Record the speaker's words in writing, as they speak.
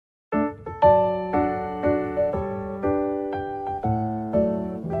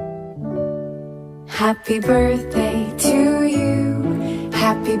Happy birthday to you.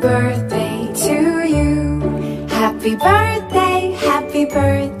 Happy birthday to you. Happy birthday, happy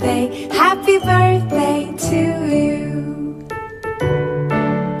birthday, happy birthday to you.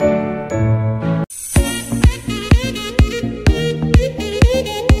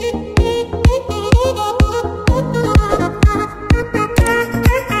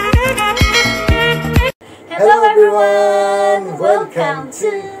 Hello everyone! Welcome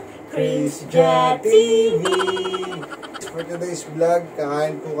to Chris Ja TV! For today's vlog,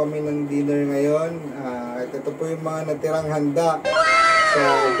 kakain po kami ng dinner ngayon. At ito po yung mga natirang handa sa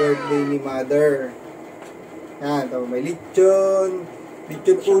birthday ni Mother. Yan, ito may lechon.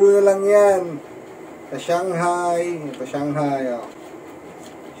 Lechon ulo na lang yan. Sa Shanghai. Ito Shanghai. Oh.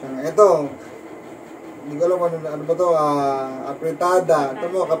 Shanghai. Ito. Hindi ko alam ano ba ito. Apretada. Ito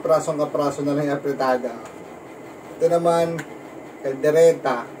mo, kapraso na lang yung apretada. Ito naman,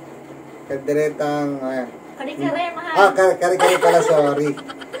 kaldereta. Kalderetang, ayan. Kare-kare, mahal. Kare-kare pala, sorry.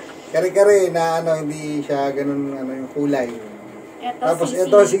 Kare-kare na hindi siya ganun yung kulay. Tapos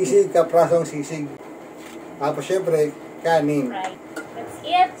ito, sisig, kaprasong sisig. Tapos syempre, kanin. Right. That's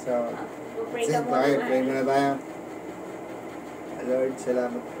it. So, Pray ka muna. Okay, pray muna tayo. Lord,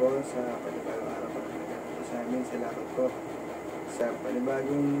 salamat po sa panibagong araw po sa amin. Salamat po sa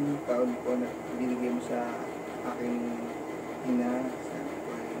panibagong taon po na binigay mo sa aking ina. Sana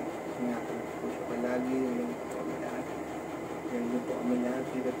po ay ingatan po siya palagi. Ngayon po kami lahat. Ngayon po kami lahat.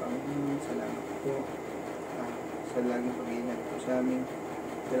 Dito Panginoon. Salamat po sa laging pag-iingat po sa amin.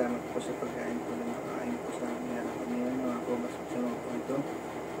 Salamat po sa pagkain po na makakain po sa amin. Harap kami yan. Mga po masasama po ito.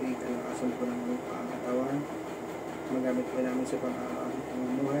 Ikalakasan po ng aming pangatawan. Magamit po namin sa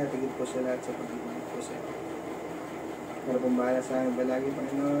pangumuhay at higit po sa lahat sa pag-ibig po sa iyo. Para pong bahala sa aming balagi,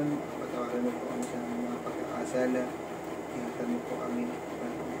 Panginoon, patawaran mo po kami sa aming mga pagkakasala. Ingatan mo po kami.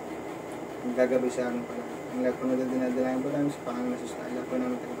 Ang gagabi sa aming pala. Ang lahat po na dinadalayan po namin sa Panginoon Jesus na Allah po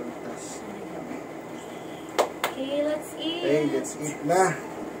namin tagapagtas. Amen. Okay, let's eat. Okay, let's eat na.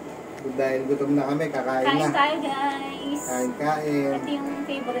 Dahil gutom na kami, kakain na. Kain tayo, guys. Kain. Ito yung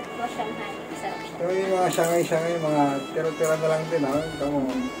favorite ko, Shanghai. Sarap siya. So yung mga Shanghai, mga tira-tira na lang din, ito mo,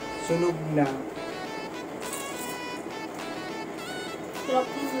 sunog na. Sarap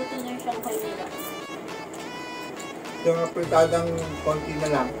yung luto ng Shanghai nila. Yung apretadang konti na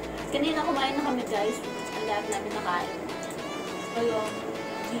lang. Kanina kumain na kami, guys. Ang lahat namin nakain. Ayun,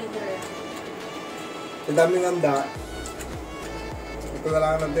 dinner. Sa daming handa, ito na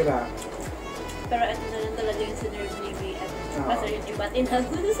lang natira. Pero ito na lang talaga yung sinerve ni B. Kasi yung iba,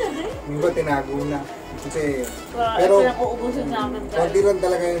 tinago na sa rin. Yung iba tinago na. Kasi, pero ito lang uubusin namin, guys. konti lang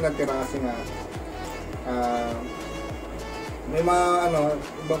talaga yung natira kasi nga, may mga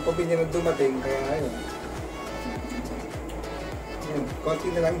ibang pamilya na dumating, kaya ayun. Yun, konti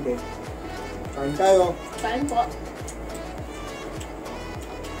na lang din. Kain tayo. Kain po.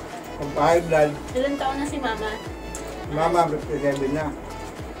 Kung pa-high blood. Ilan taon na si Mama? Mama, 57 na.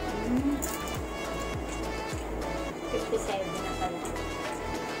 57 na pala.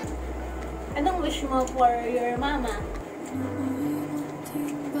 Anong wish mo for your mama?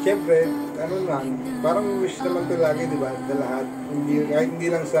 Siyempre, lang, parang wish naman ito lagi, di ba? Sa lahat. Kahit hindi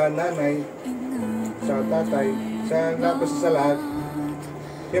lang sa nanay, sa tatay, tapos sa lahat.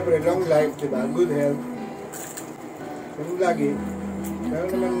 Siyempre, long life, di ba? Good health. Pero lagi,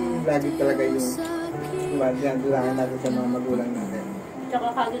 naman lagi talaga yung dalangin natin sa mga magulang natin. Tsaka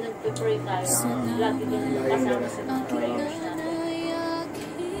kagad nag-pray tayo. Lagi din kasama sa mga prayers natin.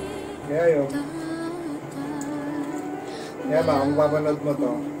 Kaya yun. Kaya ba, kung papanood mo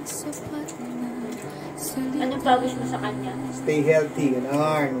to, anong pa-wish mo sa kanya? stay healthy,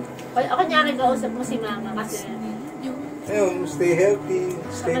 gano'n. Ako nyari kausap mo si Mama kasi Ayun, stay healthy,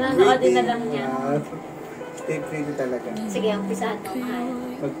 stay pretty. na lang niya. Stay pretty talaga. Sige, umpisahan mo, mahal.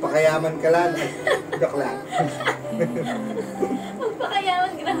 Magpakayaman ka lang. Joke lang.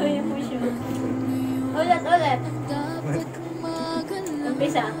 Magpakayaman, grabe yung push mo. Ulit.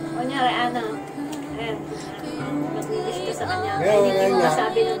 Umpisa. Kunyari, ayan. Mag-wish ka sa kanya. Hindi mo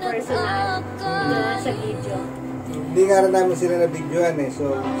masabi ng personal. Ito na sa video. Hindi nga rin namin sila na-videoan eh.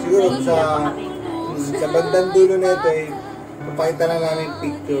 So, siguro sa bandang dulo na ito eh, papakita lang namin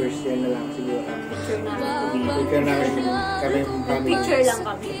pictures. Yan na lang siguro. Picture namin kami. Picture lang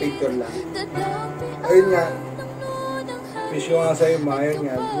kami. Picture lang. Ayun nga. Wish ko nga sa'yo, ayun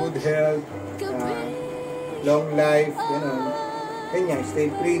nga. Good health. Long life. Ganun. Ayun nga. Stay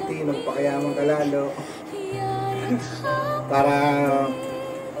pretty. Magpakayaman ka lalo. Para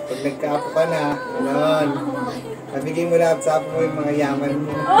pag nagkaapo ka na, ganun. Nabigay mo lahat sa apo mo yung mga yaman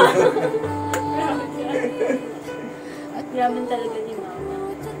mo. Grabe talaga ni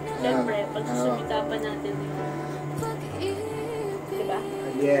Mama. Siyempre, pagsusumikapan natin yung... Diba?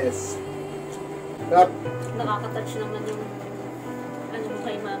 Yes. Sarap. Nakaka-touch naman yung ano mo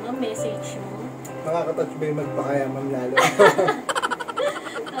kay mama, message mo. Nakaka-touch ba yung magpakayaman lalo?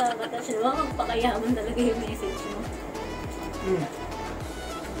 Nakaka-touch naman, magpakayaman talaga yung message mo.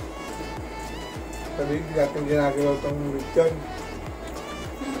 Sabi, natin ginagawa itong lechon.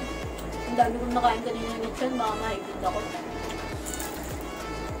 Ang dami kong nakain kanina ng lechon, baka mahigit ako.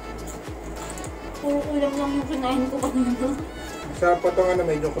 Puro ulam lang yung kinain ko kanina. Sarap pa itong ano,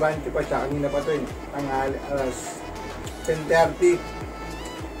 medyo crunchy pa siya. Kanina pa ito ang alas 10:30.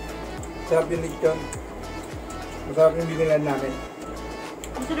 Sarap yung lechon. Masarap yung binilan namin.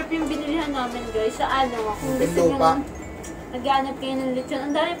 Ang sarap yung binilihan namin guys sa ano, kung gusto Yung lupa. nyo naghanap kayo ng lechon.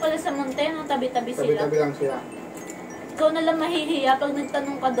 Ang dami pala sa mountain, tabi-tabi sila. Tabi-tabi lang sila. Ikaw na lang mahihiya pag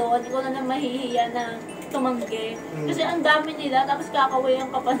nagtanong ka doon, ikaw na lang mahihiya na tumanggi. Kasi ang dami nila, tapos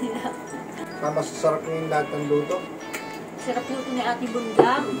kakawayan ka pa nila. Masasarap yung lahat ng luto. Sarap luto ni Ate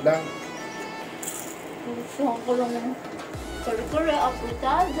Bundang. Bundang. Gustuhan ko lang ng kare-kare,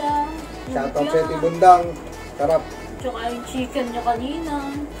 apritada. Shoutout sa Ate Bundang. Sarap. Tsaka yung chicken niya kanina.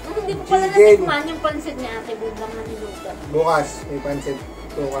 Hindi ko pala Chicken. natikman yung pansit ni Ate Bundang na niluto. Bukas, may pansit.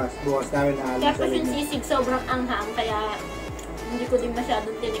 Bukas namin naalis Kaya sa yung linya. sisig sobrang anghang, kaya hindi ko din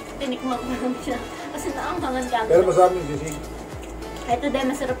masyadong tinikman ko lang siya. Kasi naanghangan ka. Pero masarap yung sisig. Ito din,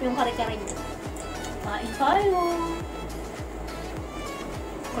 masarap yung kare-kare niya. Kain tayo.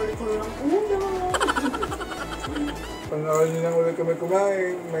 Kare-kare lang ulam. Panoorin nyo lang ulit kami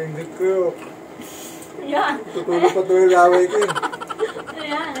kumain. Minded ko. Ayan. Tutuloy laway ko eh.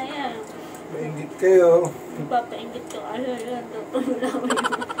 Ayan, ayan. Maingit kayo. Papaingit ko. Ayan, tutulawin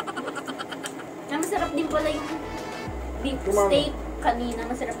mo. Masarap din pala yung beef steak kanina.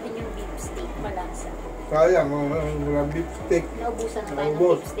 Masarap din yung beef steak. Malasa. Sayang, mga beef steak. Naubusan na tayo ng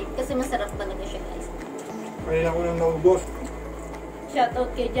beef steak. Kasi masarap talaga siya guys. Ayun ako nang naubos. Shoutout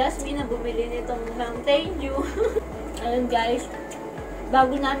kay Jasmine na bumili nitong Mountain Dew. Ayun guys.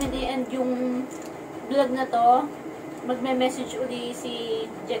 Bago namin i-end yung vlog na to, magme-message uli si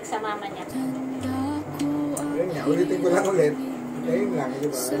Jack sa mama niya. Ayun nga, ulitin ko lang ulit. Ayun lang, di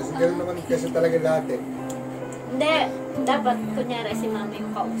ba? Ganun naman kasi talaga lahat eh. Hindi. Dapat, kunyari, si mama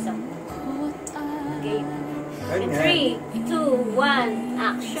yung kausap. Okay. Ayun nga. 3, 2, 1,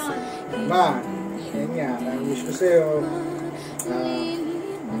 action! Ma, ayun nga, ang wish ko sa'yo,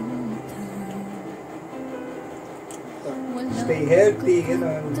 stay healthy,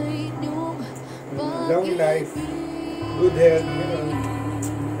 gano'n. Long life, good health, gano'n.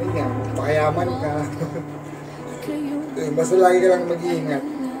 Ayun nga, pakayaman ka. Basta lagi ka lang mag-iingat.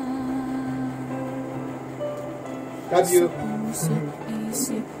 Love you.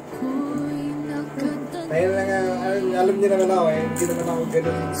 Ayun lang, alam niyo naman ako eh, hindi naman ako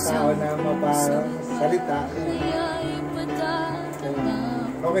ganun tao na mapasalita.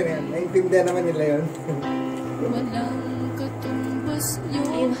 Okay na yan, naiintindihan naman nila yun.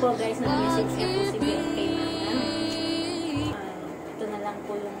 Ayun po guys, nag-message niya po si BL kay mama. Ito na lang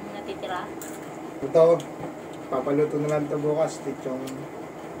po yung natitira. Ito, papaluto na lang ito bukas, yung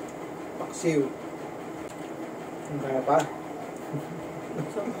paksiw. Kaya pa?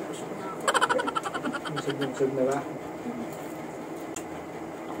 So, busog na ako. Busog na ba?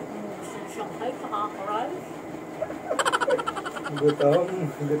 Ako umuusap Shanghai, kakakaral.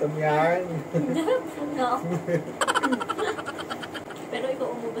 Gutom yan. Busog na ako. Pero ikaw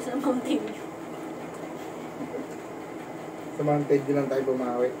umubos ng Mountain Dew. Sa Mountain Dew lang tayo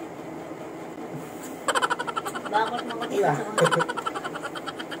bumawi. Bakit mo matira sa mga?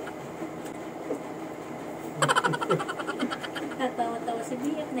 Natawa-tawa si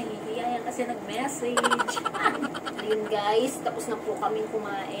BF, nahihiya yan kasi nag-message. Ayun guys, tapos na po kaming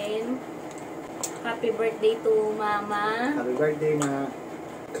kumain. Happy birthday to Mama. Happy birthday, ma.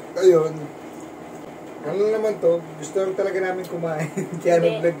 Ayun. Ano naman to? Gusto talaga namin kumain. Kaya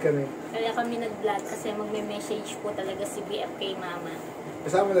nag-vlog kami. Kaya kami nag-vlog kasi magme-message po talaga si BF kay Mama.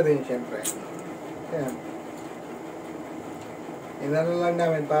 Kasama na rin, syempre. Ayan. Inano lang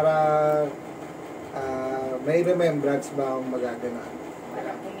namin para may remembrance ba akong magagana.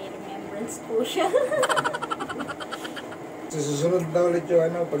 Parang may remembrance po siya. Susunod na ulit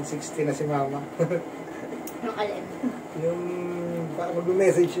yung pag 60 na si Mama. Anong alin? Yung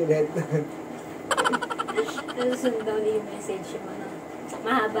mag-message ulit. Susunod daw yung message mo na.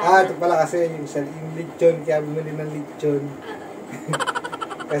 Mahaba na. Ito pala kasi yung lechon, kaya bumili ng lechon.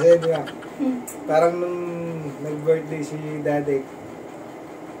 Kasi di ba, parang nung nag-birthday si Daddy,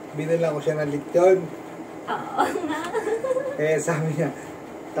 binila ko siya ng lechon. Oo nga. Kaya sabi niya,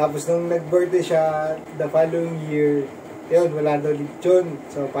 tapos nung nag-birthday siya, the following year, Yun, wala daw lechon.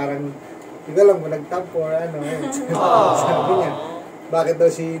 So, parang, hindi ko lang kung nagtampo or ano. Yun. Sabi niya, bakit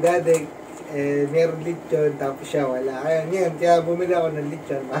daw si daddy, meron lechon, tapos siya wala. Ayan, yun. Kaya bumili ako ng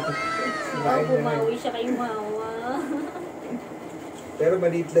lechon. Bumawi siya kay Mawa. Pero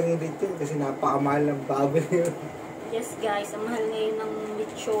maliit lang yung lechon kasi napakamahal ng baboy yun. Yes guys, ang mahal ngayon ng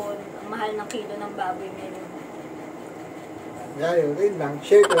lechon. Ang mahal ng kilo ng baboy ngayon. Kaya yun lang.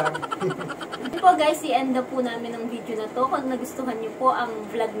 Share ko lang. Ito po guys, i-end na po namin ang video na to. Kung nagustuhan niyo po ang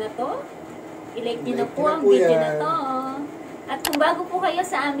vlog na to, i-like niyo na po ang video na to. At kung bago po kayo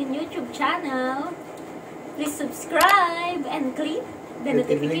sa aming YouTube channel, please subscribe and click the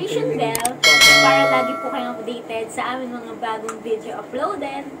notification bell para lagi po kayong updated sa aming mga bagong video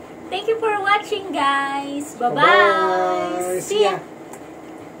uploaded. Thank you for watching guys! Bye-bye! See ya!